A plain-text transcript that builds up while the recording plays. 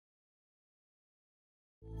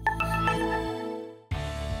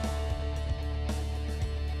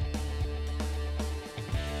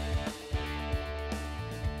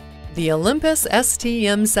The Olympus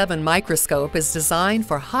STM7 microscope is designed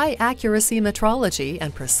for high-accuracy metrology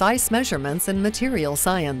and precise measurements in material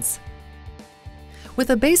science.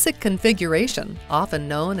 With a basic configuration, often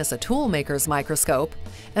known as a toolmaker's microscope,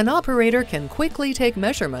 an operator can quickly take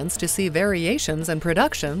measurements to see variations in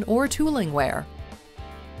production or tooling wear.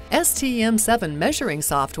 STM7 measuring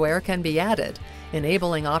software can be added,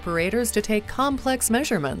 enabling operators to take complex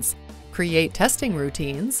measurements, create testing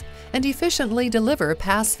routines, and efficiently deliver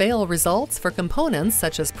pass-fail results for components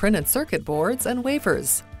such as printed circuit boards and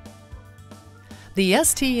wafers. The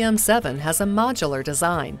STM7 has a modular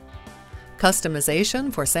design.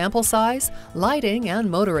 Customization for sample size, lighting, and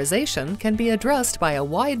motorization can be addressed by a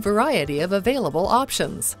wide variety of available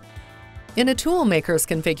options. In a toolmaker's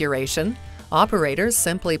configuration, operators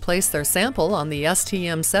simply place their sample on the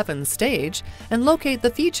STM7 stage and locate the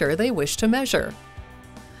feature they wish to measure.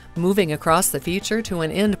 Moving across the feature to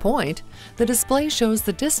an end point, the display shows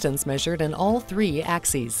the distance measured in all three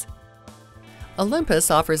axes.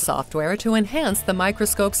 Olympus offers software to enhance the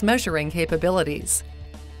microscope's measuring capabilities.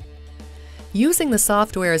 Using the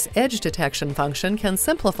software's edge detection function can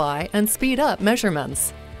simplify and speed up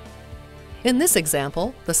measurements. In this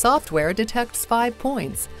example, the software detects 5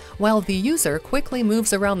 points, while the user quickly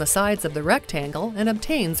moves around the sides of the rectangle and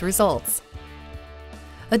obtains results.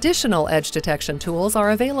 Additional edge detection tools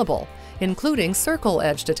are available, including circle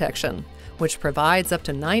edge detection, which provides up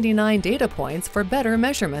to 99 data points for better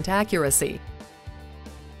measurement accuracy.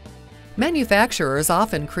 Manufacturers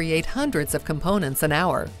often create hundreds of components an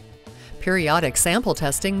hour. Periodic sample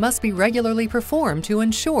testing must be regularly performed to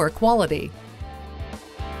ensure quality.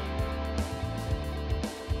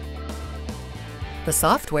 The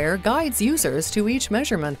software guides users to each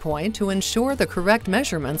measurement point to ensure the correct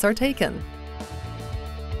measurements are taken.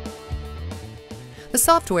 The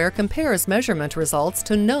software compares measurement results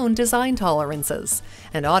to known design tolerances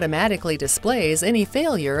and automatically displays any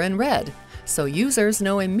failure in red, so users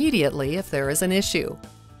know immediately if there is an issue.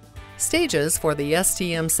 Stages for the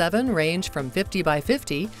STM7 range from 50 by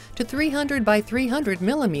 50 to 300 by 300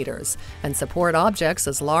 millimeters and support objects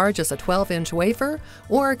as large as a 12-inch wafer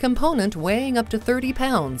or a component weighing up to 30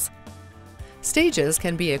 pounds. Stages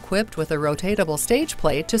can be equipped with a rotatable stage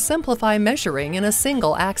plate to simplify measuring in a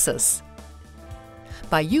single axis.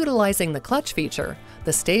 By utilizing the clutch feature,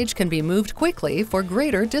 the stage can be moved quickly for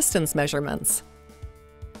greater distance measurements.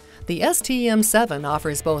 The STM7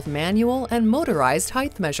 offers both manual and motorized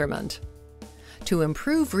height measurement. To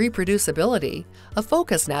improve reproducibility, a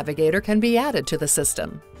focus navigator can be added to the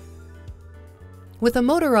system. With a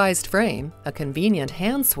motorized frame, a convenient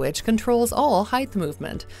hand switch controls all height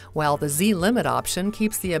movement, while the Z-limit option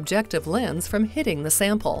keeps the objective lens from hitting the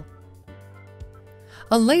sample.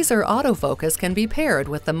 A laser autofocus can be paired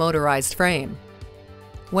with the motorized frame.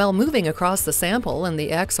 While moving across the sample in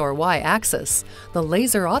the X or Y axis, the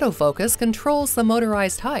laser autofocus controls the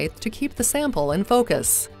motorized height to keep the sample in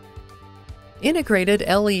focus. Integrated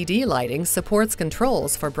LED lighting supports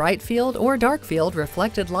controls for bright field or dark field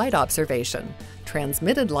reflected light observation,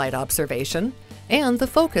 transmitted light observation, and the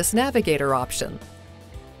focus navigator option.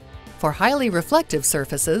 For highly reflective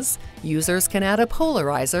surfaces, users can add a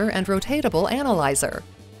polarizer and rotatable analyzer.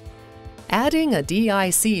 Adding a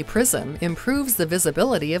DIC prism improves the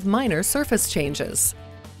visibility of minor surface changes.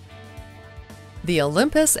 The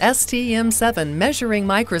Olympus STM7 measuring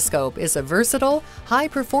microscope is a versatile,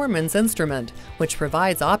 high-performance instrument which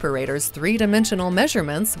provides operators three-dimensional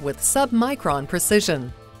measurements with sub-micron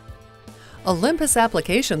precision. Olympus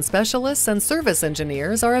application specialists and service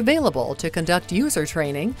engineers are available to conduct user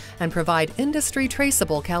training and provide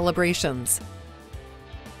industry-traceable calibrations.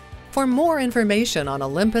 For more information on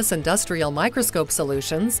Olympus industrial microscope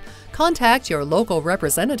solutions, contact your local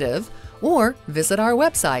representative or visit our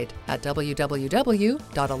website at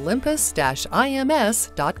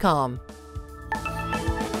www.olympus-ims.com.